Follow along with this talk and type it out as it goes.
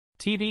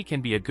TV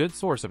can be a good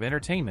source of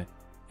entertainment,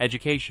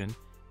 education,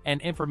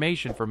 and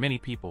information for many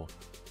people.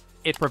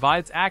 It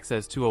provides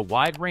access to a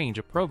wide range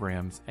of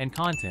programs and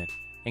content,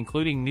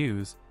 including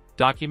news,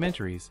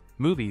 documentaries,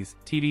 movies,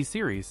 TV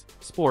series,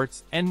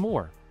 sports, and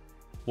more.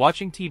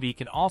 Watching TV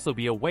can also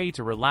be a way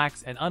to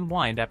relax and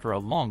unwind after a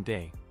long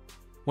day.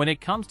 When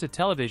it comes to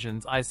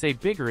televisions, I say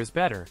bigger is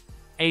better.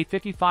 A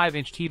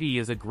 55-inch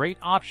TV is a great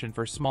option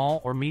for small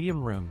or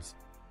medium rooms,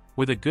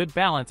 with a good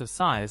balance of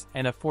size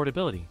and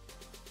affordability.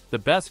 The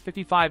best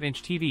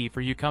 55-inch TV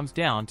for you comes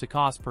down to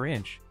cost per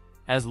inch,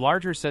 as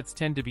larger sets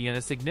tend to be in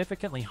a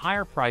significantly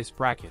higher price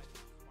bracket.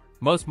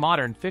 Most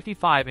modern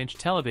 55-inch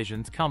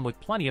televisions come with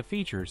plenty of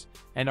features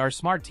and are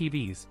smart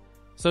TVs,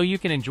 so you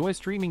can enjoy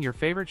streaming your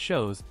favorite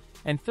shows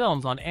and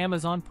films on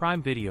Amazon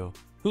Prime Video,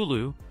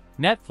 Hulu,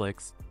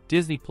 Netflix,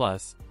 Disney+,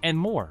 and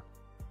more.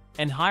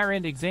 And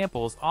higher-end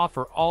examples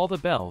offer all the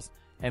bells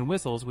and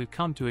whistles we've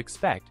come to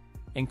expect,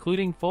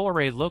 including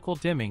full-array local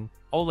dimming,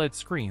 OLED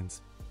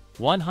screens,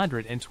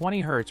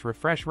 120Hz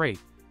refresh rate,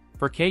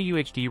 4K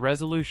UHD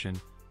resolution,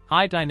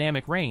 high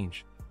dynamic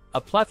range, a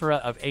plethora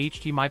of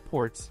HDMI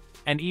ports,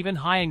 and even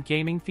high-end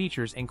gaming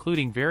features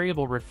including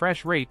variable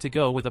refresh rate to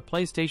go with a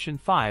PlayStation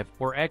 5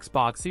 or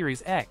Xbox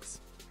Series X.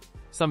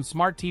 Some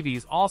smart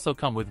TVs also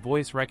come with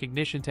voice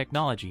recognition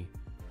technology,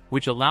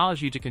 which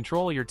allows you to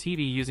control your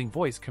TV using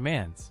voice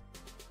commands.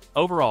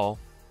 Overall,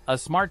 a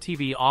smart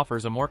TV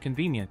offers a more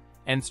convenient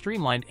and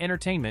streamlined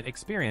entertainment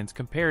experience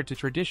compared to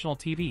traditional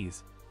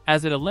TVs,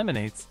 as it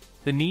eliminates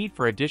the need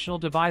for additional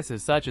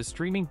devices such as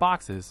streaming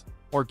boxes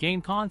or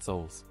game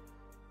consoles.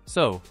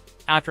 So,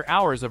 after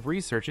hours of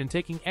research and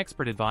taking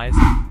expert advice,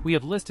 we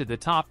have listed the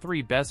top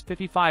 3 best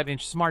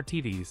 55-inch smart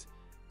TVs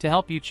to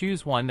help you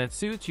choose one that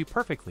suits you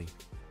perfectly.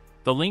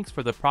 The links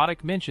for the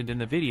product mentioned in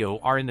the video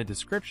are in the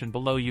description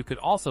below. You could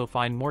also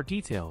find more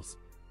details,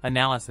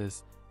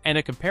 analysis, and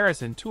a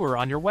comparison tour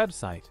on your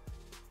website,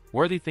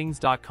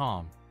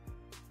 worthythings.com.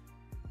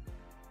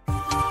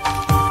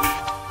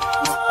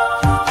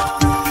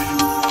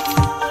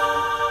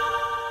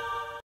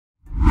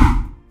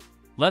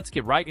 Let's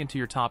get right into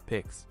your top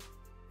picks.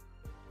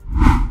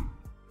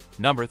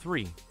 Number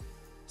 3.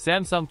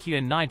 Samsung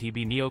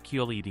QN90B Neo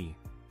QLED.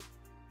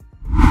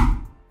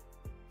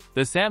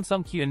 The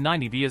Samsung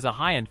QN90B is a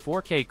high-end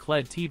 4K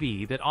QLED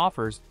TV that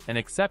offers an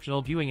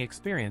exceptional viewing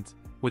experience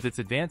with its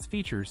advanced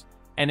features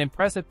and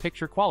impressive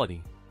picture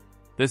quality.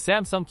 The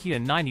Samsung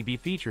QN90B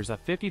features a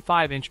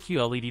 55-inch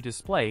QLED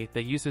display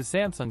that uses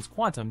Samsung's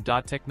quantum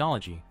dot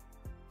technology.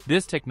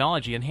 This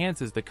technology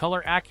enhances the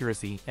color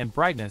accuracy and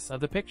brightness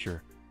of the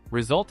picture,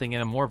 resulting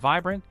in a more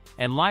vibrant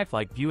and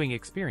lifelike viewing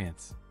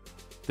experience.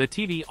 The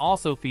TV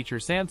also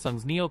features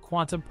Samsung's Neo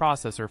Quantum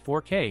Processor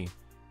 4K,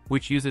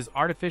 which uses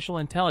artificial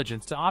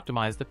intelligence to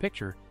optimize the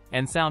picture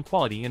and sound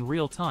quality in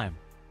real time.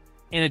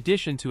 In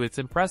addition to its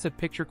impressive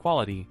picture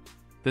quality,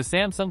 the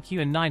Samsung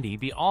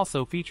QN90B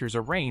also features a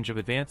range of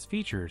advanced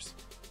features,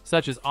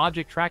 such as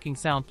Object Tracking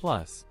Sound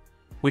Plus,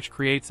 which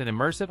creates an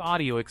immersive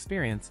audio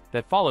experience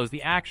that follows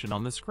the action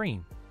on the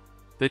screen.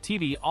 The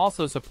TV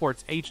also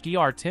supports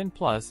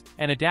HDR10+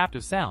 and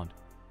adaptive sound,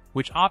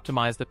 which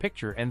optimize the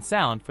picture and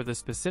sound for the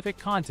specific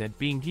content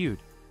being viewed.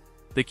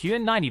 The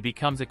QN90B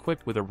comes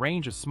equipped with a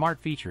range of smart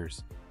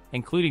features,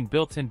 including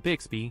built-in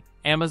Bixby,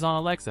 Amazon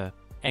Alexa,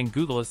 and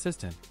Google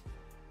Assistant.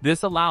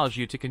 This allows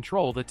you to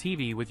control the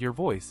TV with your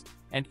voice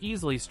and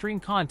easily stream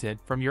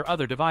content from your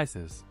other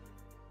devices.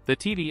 The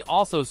TV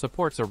also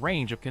supports a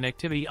range of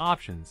connectivity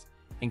options,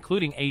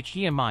 including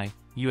HDMI,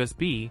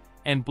 USB,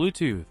 and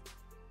Bluetooth.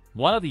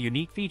 One of the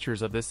unique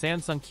features of the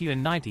Samsung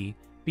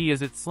QN90B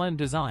is its slim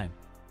design,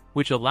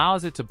 which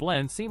allows it to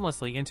blend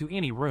seamlessly into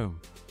any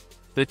room.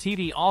 The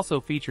TV also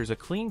features a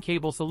clean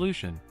cable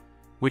solution,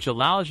 which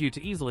allows you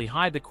to easily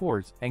hide the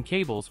cords and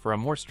cables for a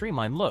more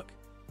streamlined look.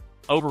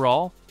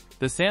 Overall,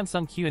 the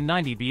Samsung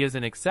QN90B is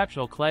an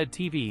exceptional QLED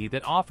TV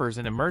that offers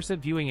an immersive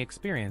viewing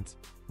experience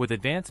with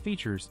advanced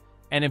features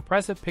and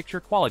impressive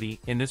picture quality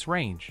in this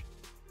range.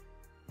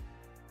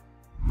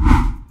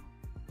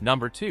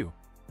 Number 2.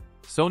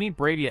 Sony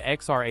Bravia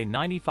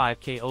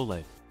XR-A95K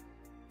OLED.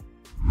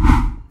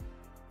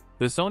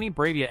 The Sony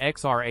Bravia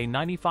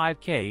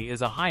XR-A95K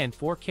is a high-end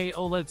 4K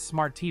OLED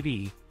smart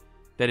TV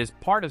that is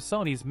part of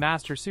Sony's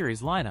Master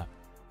Series lineup.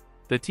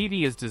 The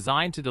TV is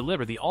designed to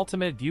deliver the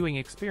ultimate viewing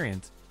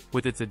experience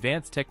with its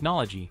advanced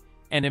technology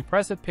and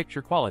impressive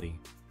picture quality.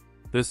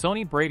 The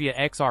Sony Bravia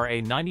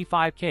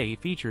XR-A95K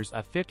features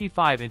a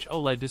 55-inch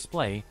OLED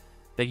display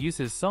that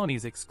uses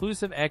Sony's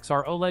exclusive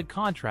XR OLED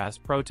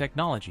Contrast Pro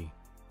technology.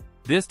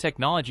 This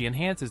technology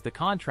enhances the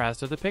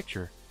contrast of the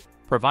picture,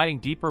 providing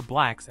deeper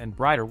blacks and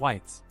brighter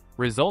whites,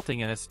 resulting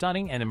in a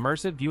stunning and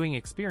immersive viewing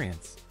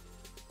experience.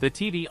 The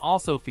TV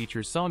also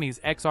features Sony's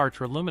XR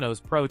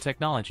Triluminos Pro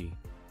technology,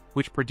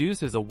 which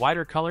produces a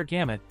wider color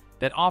gamut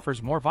that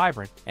offers more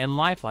vibrant and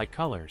lifelike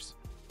colors.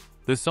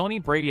 The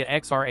Sony Bravia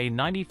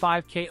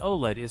XR-A95K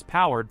OLED is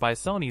powered by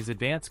Sony's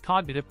Advanced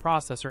Cognitive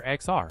Processor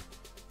XR,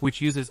 which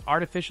uses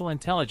artificial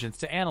intelligence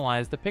to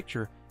analyze the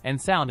picture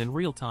and sound in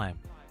real time.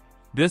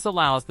 This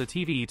allows the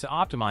TV to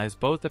optimize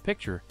both the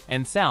picture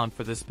and sound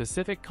for the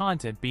specific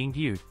content being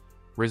viewed,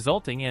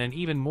 resulting in an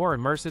even more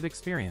immersive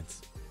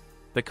experience.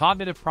 The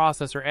Cognitive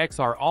Processor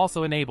XR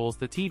also enables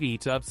the TV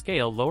to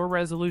upscale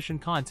lower-resolution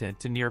content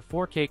to near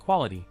 4K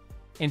quality,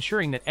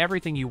 ensuring that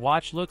everything you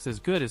watch looks as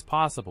good as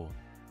possible.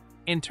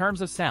 In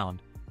terms of sound,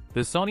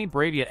 the Sony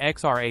Bravia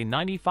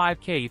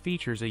XR-A95K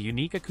features a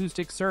unique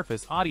acoustic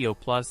surface audio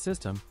plus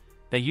system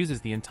that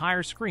uses the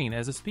entire screen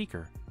as a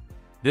speaker.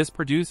 This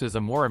produces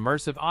a more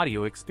immersive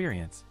audio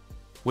experience,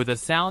 with a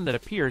sound that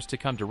appears to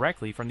come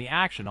directly from the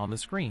action on the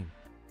screen.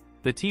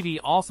 The TV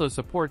also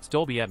supports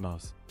Dolby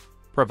Atmos,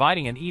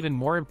 providing an even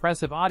more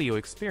impressive audio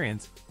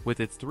experience with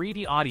its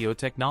 3D audio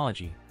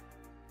technology.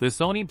 The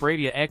Sony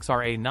Bravia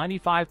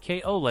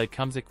XR-A95K OLED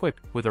comes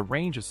equipped with a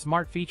range of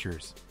smart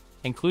features,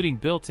 including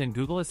built-in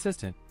Google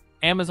Assistant,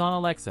 Amazon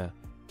Alexa,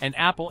 and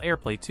Apple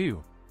AirPlay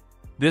 2.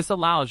 This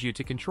allows you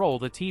to control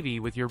the TV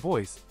with your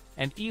voice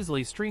and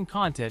easily stream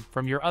content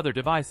from your other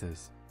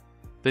devices.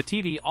 The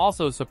TV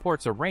also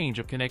supports a range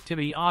of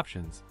connectivity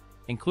options,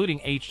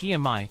 including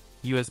HDMI,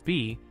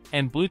 USB,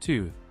 and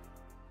Bluetooth.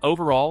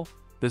 Overall,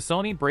 the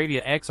Sony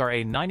Bravia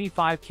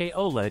XR-A95K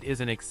OLED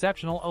is an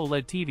exceptional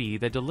OLED TV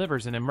that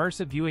delivers an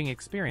immersive viewing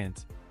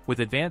experience with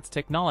advanced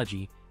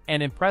technology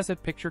and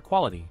impressive picture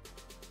quality.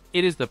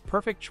 It is the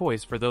perfect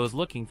choice for those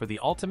looking for the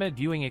ultimate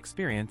viewing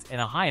experience in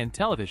a high-end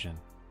television.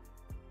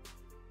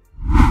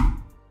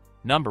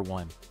 Number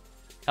 1.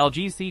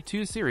 LG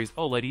C2 Series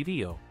OLED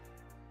EVO.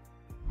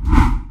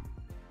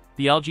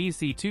 The LG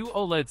C2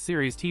 OLED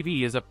Series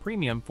TV is a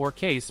premium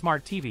 4K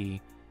smart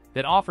TV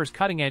that offers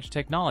cutting-edge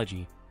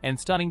technology and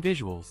stunning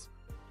visuals.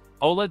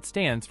 OLED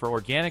stands for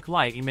Organic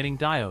Light Emitting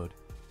Diode,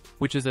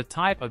 which is a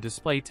type of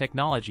display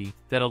technology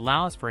that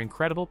allows for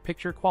incredible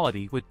picture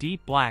quality with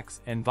deep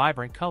blacks and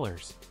vibrant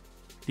colors.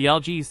 The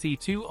LG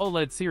C2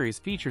 OLED Series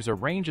features a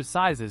range of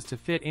sizes to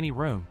fit any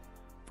room,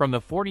 from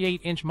the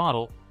 48-inch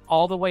model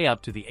all the way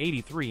up to the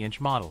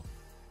 83-inch model.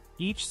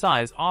 Each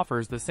size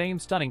offers the same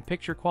stunning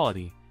picture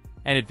quality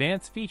and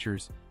advanced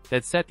features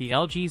that set the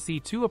LG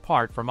C2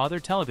 apart from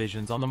other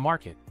televisions on the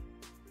market.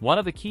 One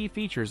of the key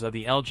features of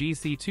the LG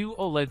C2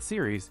 OLED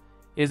series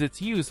is its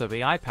use of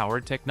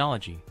AI-powered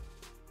technology.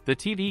 The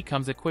TV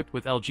comes equipped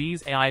with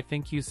LG's AI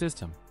ThinQ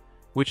system,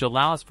 which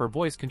allows for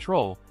voice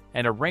control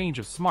and a range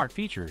of smart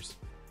features.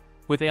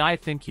 With AI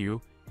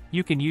ThinQ,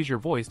 you can use your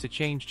voice to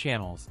change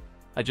channels,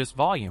 adjust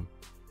volume,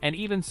 and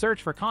even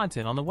search for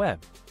content on the web.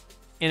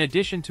 In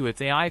addition to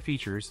its AI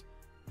features,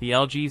 the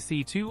LG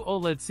C2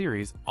 OLED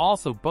series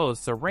also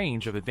boasts a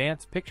range of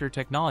advanced picture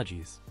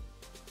technologies.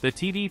 The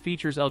TV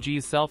features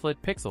LG's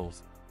self-lit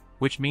pixels,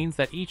 which means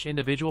that each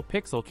individual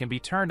pixel can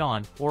be turned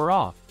on or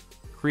off,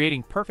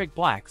 creating perfect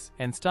blacks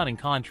and stunning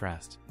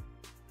contrast.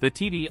 The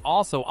TV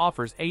also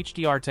offers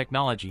HDR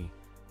technology,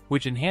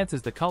 which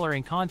enhances the color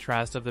and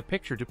contrast of the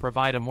picture to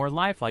provide a more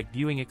lifelike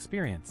viewing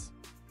experience.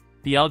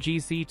 The LG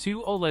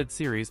C2 OLED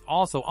series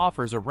also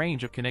offers a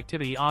range of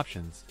connectivity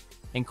options,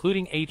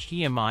 including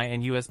HDMI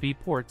and USB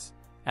ports,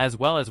 as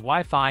well as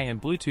Wi-Fi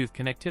and Bluetooth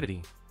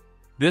connectivity.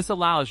 This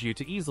allows you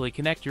to easily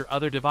connect your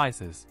other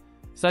devices,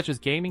 such as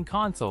gaming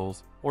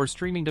consoles or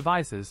streaming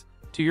devices,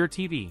 to your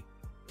TV.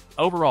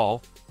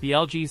 Overall, the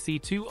LG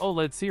C2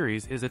 OLED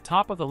series is a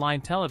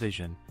top-of-the-line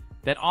television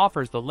that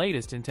offers the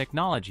latest in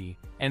technology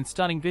and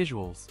stunning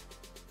visuals.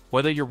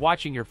 Whether you're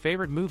watching your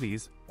favorite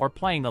movies or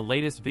playing the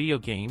latest video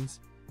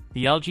games,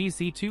 the LG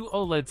C2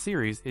 OLED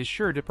series is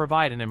sure to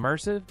provide an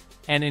immersive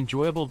and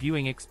enjoyable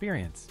viewing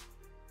experience.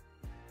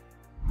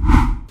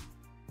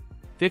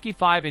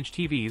 55-inch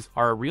TVs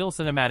are a real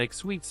cinematic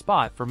sweet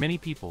spot for many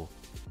people,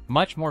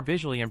 much more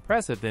visually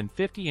impressive than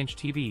 50-inch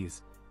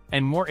TVs,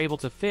 and more able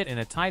to fit in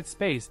a tight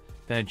space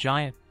than a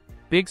giant,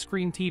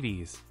 big-screen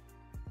TVs.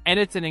 And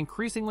it's an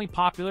increasingly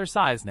popular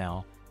size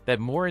now that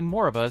more and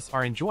more of us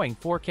are enjoying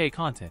 4K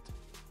content.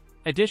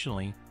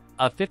 Additionally,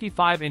 a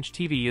 55-inch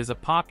TV is a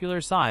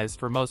popular size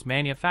for most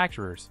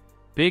manufacturers.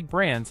 Big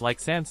brands like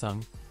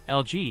Samsung,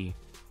 LG,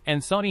 and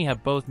Sony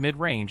have both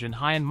mid-range and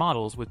high-end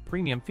models with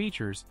premium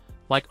features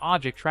like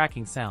object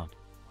tracking sound,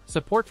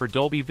 support for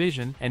Dolby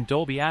Vision and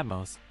Dolby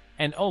Atmos,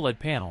 and OLED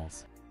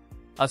panels.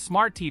 A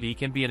smart TV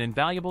can be an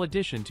invaluable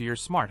addition to your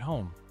smart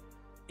home.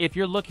 If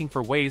you're looking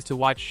for ways to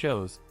watch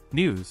shows,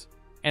 news,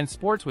 and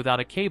sports without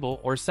a cable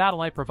or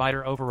satellite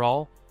provider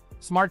overall,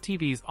 smart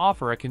TVs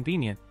offer a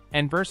convenient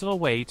and versatile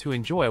way to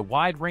enjoy a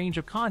wide range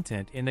of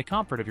content in the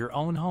comfort of your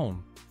own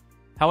home.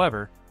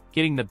 However,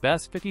 getting the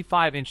best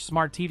 55-inch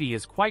smart TV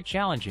is quite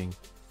challenging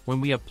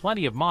when we have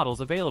plenty of models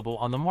available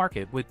on the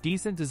market with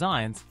decent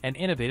designs and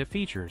innovative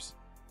features.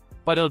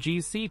 But LG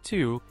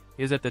C2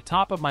 is at the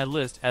top of my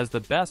list as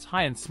the best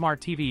high-end smart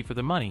TV for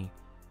the money.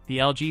 The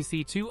LG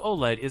C2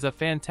 OLED is a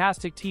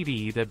fantastic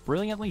TV that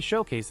brilliantly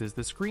showcases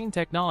the screen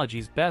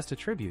technology's best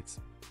attributes: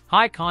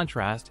 high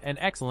contrast and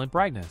excellent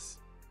brightness.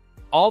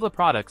 All the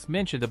products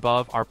mentioned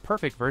above are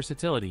perfect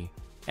versatility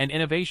and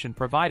innovation,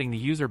 providing the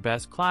user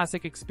best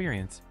classic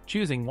experience,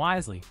 choosing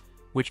wisely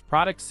which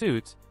product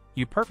suits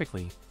you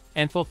perfectly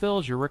and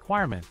fulfills your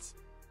requirements.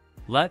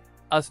 Let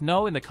us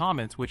know in the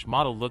comments which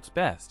model looks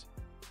best.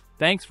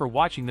 Thanks for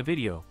watching the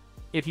video.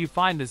 If you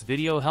find this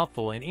video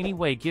helpful in any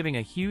way, giving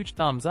a huge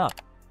thumbs up,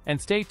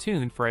 and stay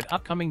tuned for an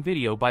upcoming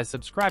video by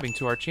subscribing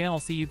to our channel.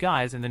 See you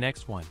guys in the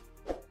next one.